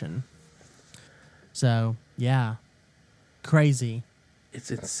motion. So, yeah. Crazy. It's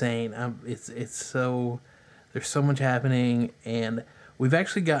insane. It's so... There's so much happening, and we've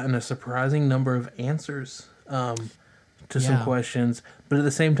actually gotten a surprising number of answers to some questions, but at the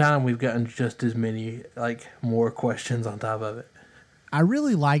same time, we've gotten just as many, more questions on top of it. I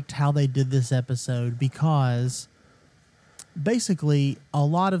really liked how they did this episode because basically a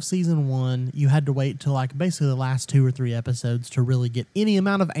lot of season 1, you had to wait till basically the last 2 or 3 episodes to really get any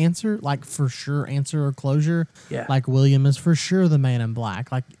amount of answer, for sure answer or closure. Yeah. Like William is for sure the Man in Black.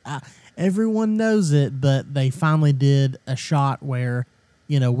 Everyone knows it, but they finally did a shot where,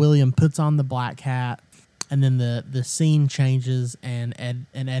 William puts on the black hat, and then the scene changes, and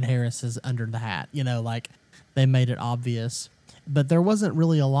Ed Harris is under the hat. They made it obvious. But there wasn't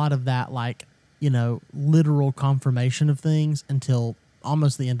really a lot of that, literal confirmation of things until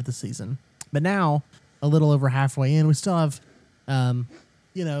almost the end of the season. But now, a little over halfway in, we still have, 7,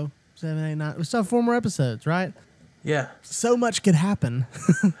 8, 9, we still have 4 more episodes, right? Yeah. So much could happen.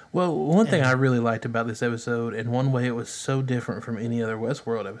 Well, one thing I really liked about this episode, and one way it was so different from any other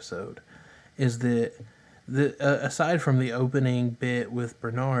Westworld episode, is that aside from the opening bit with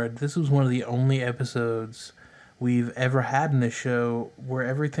Bernard, this was one of the only episodes we've ever had in this show where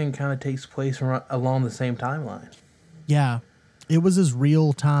everything kind of takes place along the same timeline. Yeah. It was as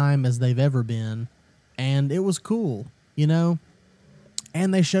real time as they've ever been, and it was cool,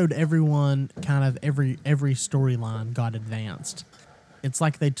 And they showed everyone kind of every storyline got advanced. It's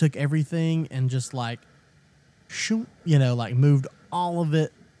like they took everything and just moved all of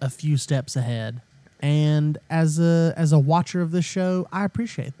it a few steps ahead. And as a watcher of this show, I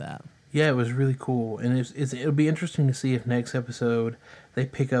appreciate that. Yeah, it was really cool, and it'll be interesting to see if next episode they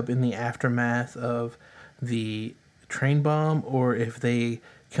pick up in the aftermath of the train bomb, or if they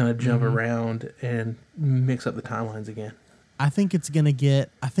kind of jump around and mix up the timelines again. I think it's gonna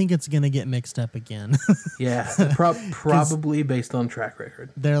get mixed up again. Yeah, probably based on track record.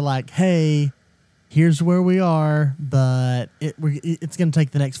 They're like, hey, here's where we are, but it's gonna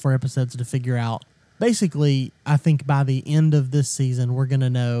take the next 4 episodes to figure out. Basically, I think by the end of this season, we're gonna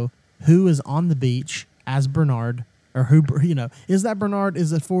know who is on the beach as Bernard, or who is that Bernard?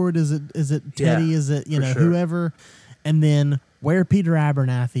 Is it Ford? Is it Teddy? Yeah, is it sure. whoever? And then where Peter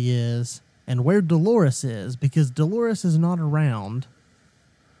Abernathy is. And where Dolores is, because Dolores is not around.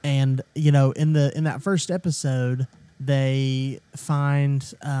 And, in that first episode, they find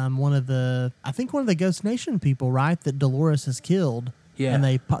one of the Ghost Nation people, right, that Dolores has killed. Yeah. And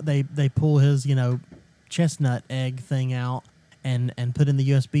they pull his, chestnut egg thing out and put in the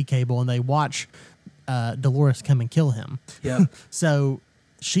USB cable, and they watch Dolores come and kill him. Yeah. So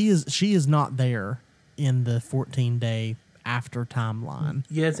she is not there in the 14-day after timeline.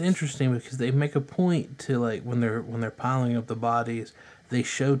 Yeah, it's interesting because they make a point to like when they're piling up the bodies, they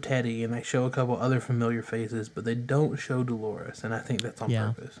show Teddy and they show a couple other familiar faces, but they don't show Dolores, and I think that's on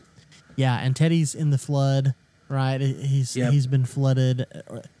purpose. Yeah, and Teddy's in the flood, right? He's been flooded,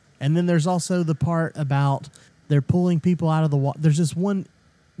 and then there's also the part about they're pulling people out of the water. There's this one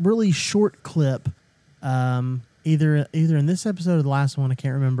really short clip, either in this episode or the last one, I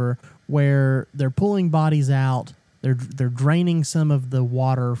can't remember, where they're pulling bodies out. They're draining some of the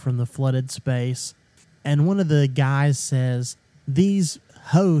water from the flooded space, and one of the guys says, "These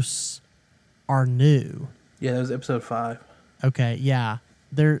hosts are new." Yeah, that was episode 5. Okay, yeah,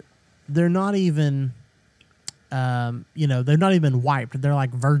 they're not even, they're not even wiped. They're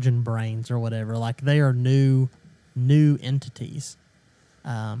like virgin brains or whatever. Like they are new entities.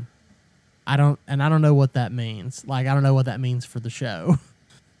 I don't know what that means. Like I don't know what that means for the show.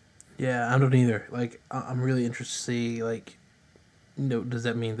 Yeah, I don't either. Like, I'm really interested to see, like, does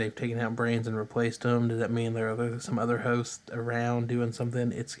that mean they've taken out brains and replaced them? Does that mean there are some other hosts around doing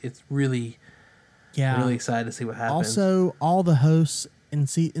something? It's really, really excited to see what happens. Also, all the hosts in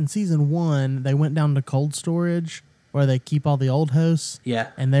season 1, they went down to cold storage where they keep all the old hosts. Yeah.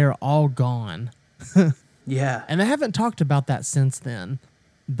 And they're all gone. Yeah. And they haven't talked about that since then,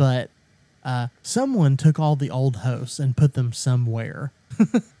 but someone took all the old hosts and put them somewhere.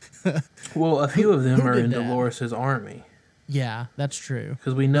 Well, a few of them are in that? Dolores' army. Yeah, that's true.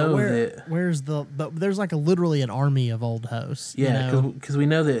 Because we know that... But there's like literally an army of old hosts. Yeah, because we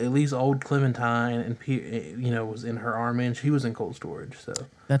know that at least old Clementine and was in her army, and she was in cold storage. So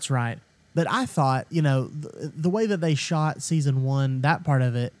that's right. But I thought, the way that they shot season 1, that part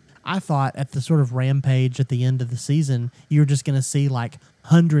of it, I thought at the sort of rampage at the end of the season, you were just going to see like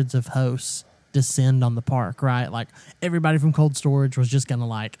hundreds of hosts descend on the park, right? Like everybody from cold storage was just going to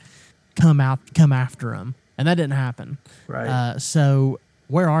like come after them. And that didn't happen. Right. So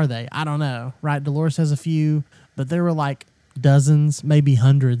where are they? I don't know. Right. Dolores has a few, but there were like dozens, maybe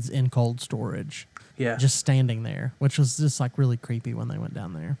hundreds in cold storage. Yeah. Just standing there, which was just like really creepy when they went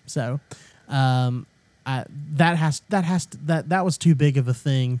down there. So, that was too big of a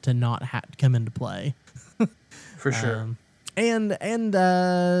thing to not come into play. For sure. And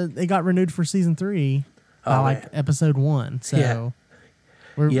it got renewed for season 3 by episode 1. So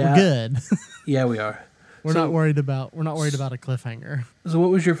we're good. Yeah, we are. We're not worried about a cliffhanger. So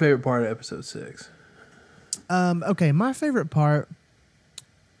what was your favorite part of episode 6? Okay, my favorite part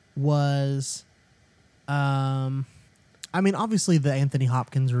was obviously the Anthony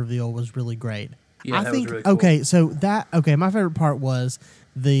Hopkins reveal was really great. Yeah, that was really cool. My favorite part was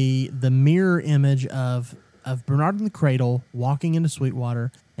the mirror image of Bernard in the cradle walking into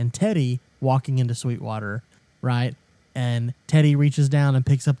Sweetwater and Teddy walking into Sweetwater, right? And Teddy reaches down and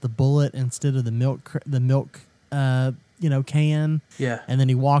picks up the bullet instead of the milk can. Yeah. And then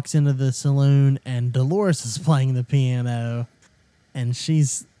he walks into the saloon and Dolores is playing the piano and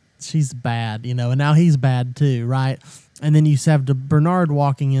she's bad, and now he's bad too, right? And then you have Bernard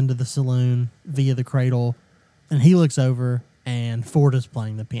walking into the saloon via the cradle and he looks over and Ford is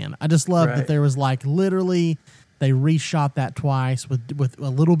playing the piano. I just love that there was like literally they reshot that twice with a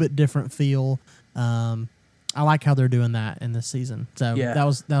little bit different feel. I like how they're doing that in this season. So that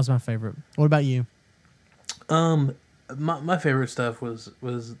was my favorite. What about you? My favorite stuff was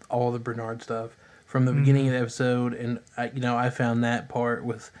all the Bernard stuff from the beginning of the episode, and I found that part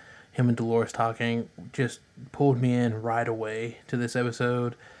with him and Dolores talking just pulled me in right away to this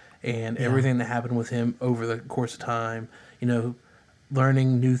episode, and everything that happened with him over the course of time.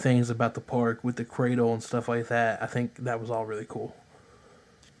 Learning new things about the park with the cradle and stuff like that. I think that was all really cool.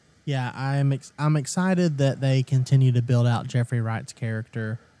 Yeah, I'm excited that they continue to build out Jeffrey Wright's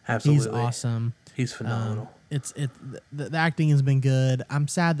character. Absolutely, he's awesome. He's phenomenal. The acting has been good. I'm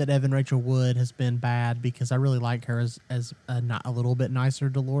sad that Evan Rachel Wood has been bad because I really like her as not a little bit nicer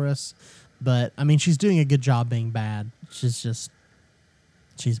Dolores, but I mean she's doing a good job being bad. She's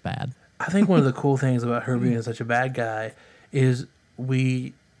bad. I think one of the cool things about her being such a bad guy is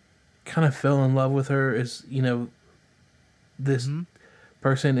we kind of fell in love with her as this.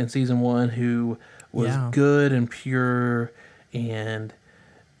 person in season 1 who was good and pure and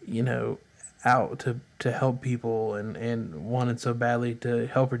out to help people and wanted so badly to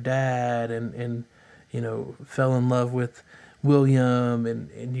help her dad and fell in love with William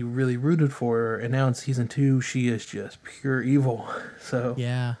and you really rooted for her, and now in season 2 she is just pure evil. So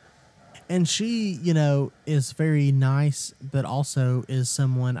and she is very nice but also is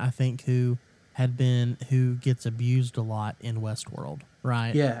someone I think who gets abused a lot in Westworld,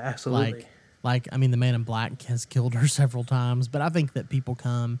 right? Yeah, absolutely. Like I mean, the Man in Black has killed her several times, but I think that people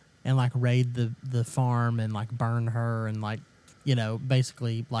come and like raid the farm and like burn her and like, you know,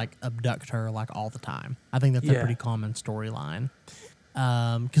 basically like abduct her like all the time. I think that's a pretty common storyline.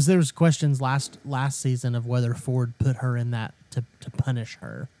 Because there was questions last season of whether Ford put her in that to punish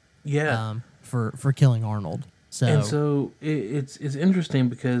her. Yeah. For killing Arnold. So it's interesting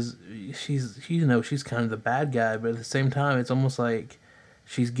because she's she's kind of the bad guy, but at the same time it's almost like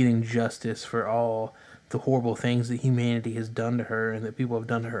she's getting justice for all the horrible things that humanity has done to her and that people have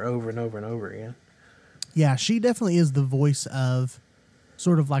done to her over and over and over again. Yeah, she definitely is the voice of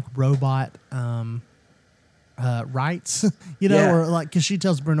sort of like robot rights, you know, or like, because she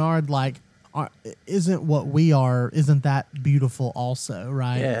tells Bernard like, isn't what we are, isn't that beautiful also,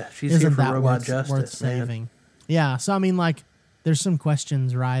 right? Yeah, she's isn't here for that robot justice, worth saving? Yeah, so I mean, like, there's some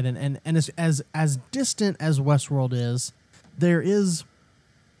questions, right? And as distant as Westworld is, there is,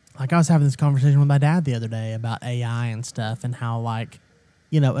 like, I was having this conversation with my dad the other day about AI and stuff, and how, like,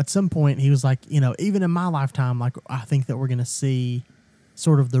 you know, at some point he was like, you know, even in my lifetime, like, I think that we're going to see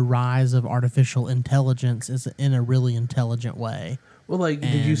sort of the rise of artificial intelligence is in a really intelligent way. Well, like,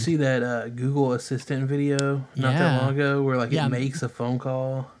 did you see that Google Assistant video not that long ago where, like, it makes a phone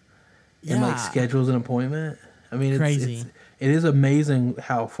call and, like, schedules an appointment? I mean, crazy. It is amazing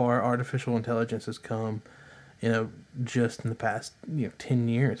how far artificial intelligence has come, you know, just in the past, 10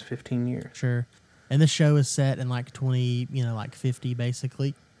 years, 15 years. Sure. And the show is set in, like, 50,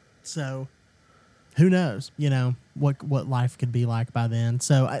 basically. So, who knows, what life could be like by then.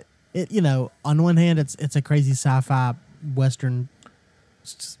 So, on one hand, it's a crazy sci-fi Western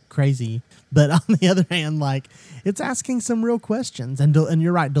crazy, but on the other hand, like, it's asking some real questions, and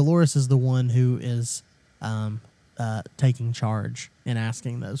you're right, Dolores is the one who is taking charge and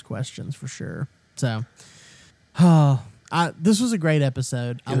asking those questions for sure. So this was a great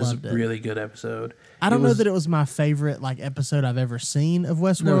episode. I loved it. It was a really good episode. I don't know that it was my favorite episode I've ever seen of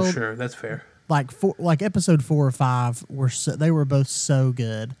Westworld. No, sure, that's fair. Episode 4 or 5 they were both so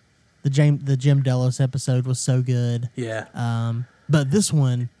good. The Jim Delos episode was so good. Yeah. But this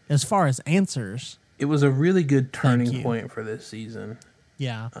one, as far as answers, it was a really good turning point for this season.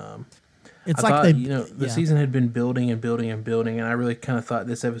 Yeah. It's I like thought, the season had been building and building and building, and I really kind of thought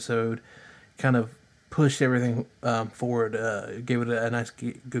this episode kind of pushed everything forward, gave it a nice,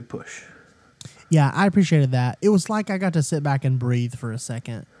 good push. Yeah, I appreciated that. It was like I got to sit back and breathe for a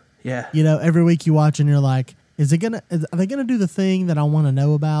second. Yeah. Every week you watch and you're like, are they gonna do the thing that I want to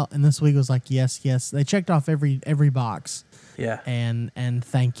know about? And this week was like, yes. They checked off every box. Yeah. And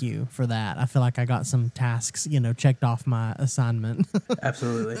thank you for that. I feel like I got some tasks, checked off my assignment.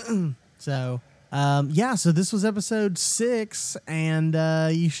 Absolutely. So, so this was episode 6, and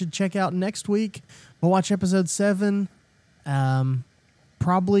you should check out next week. We'll watch episode 7.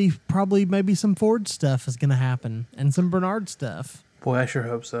 Probably maybe some Ford stuff is going to happen, and some Bernard stuff. Boy, I sure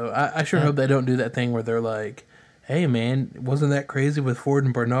hope so. I sure hope they don't do that thing where they're like, hey, man, wasn't that crazy with Ford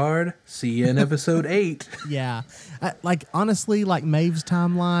and Bernard? See you in episode 8. Yeah. Honestly, Maeve's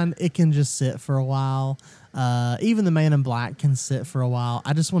timeline, it can just sit for a while. Even the Man in Black can sit for a while.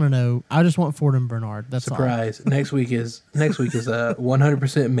 I just want to know. I just want Ford and Bernard. That's surprise. All. Next week is a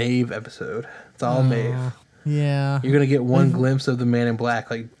 100% Maeve episode. It's all Maeve. Yeah. You're going to get one glimpse of the Man in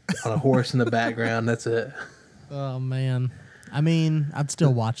Black, like on a horse in the background. That's it. Oh, man. I mean, I'd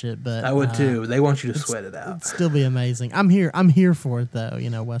still watch it, but I would too. They want you to sweat it out. It'd still be amazing. I'm here for it though.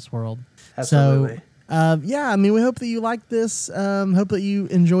 Westworld. Absolutely. So, I mean, we hope that you liked this. Hope that you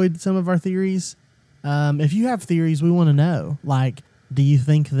enjoyed some of our theories. If you have theories, we want to know. Like, do you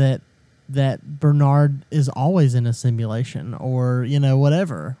think that Bernard is always in a simulation, or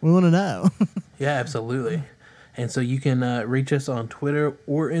whatever? We want to know. Yeah, absolutely. And so you can reach us on Twitter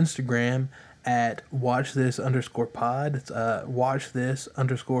or Instagram at watchthis_pod. It's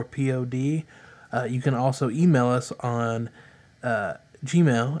watchthis_pod. You can also email us on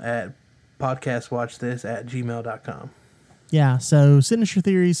Gmail at podcastwatchthis@gmail.com. Yeah, so send us your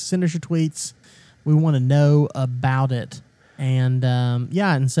theories, send us your tweets. We want to know about it. And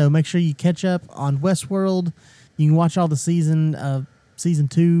and so make sure you catch up on Westworld. You can watch all the season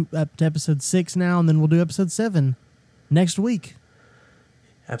 2 up to episode 6 now, and then we'll do episode 7 next week.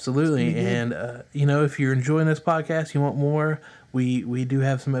 Absolutely. And, if you're enjoying this podcast, you want more, we do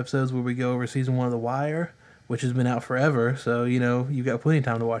have some episodes where we go over season 1 of The Wire, which has been out forever. So, you've got plenty of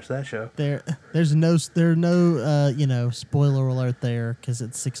time to watch that show. There's no spoiler alert there because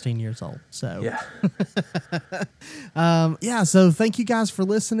it's 16 years old. So, yeah. So thank you guys for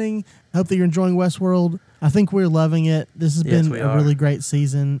listening. I hope that you're enjoying Westworld. I think we're loving it. This has been a really great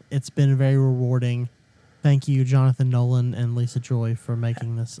season. It's been very rewarding. Thank you, Jonathan Nolan and Lisa Joy, for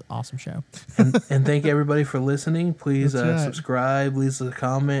making this awesome show. and thank everybody for listening. Please That's right. subscribe, leave us a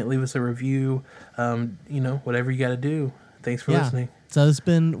comment, leave us a review. Whatever you got to do. Thanks for listening. So it's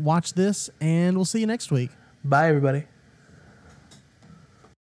been Watch This, and we'll see you next week. Bye, everybody.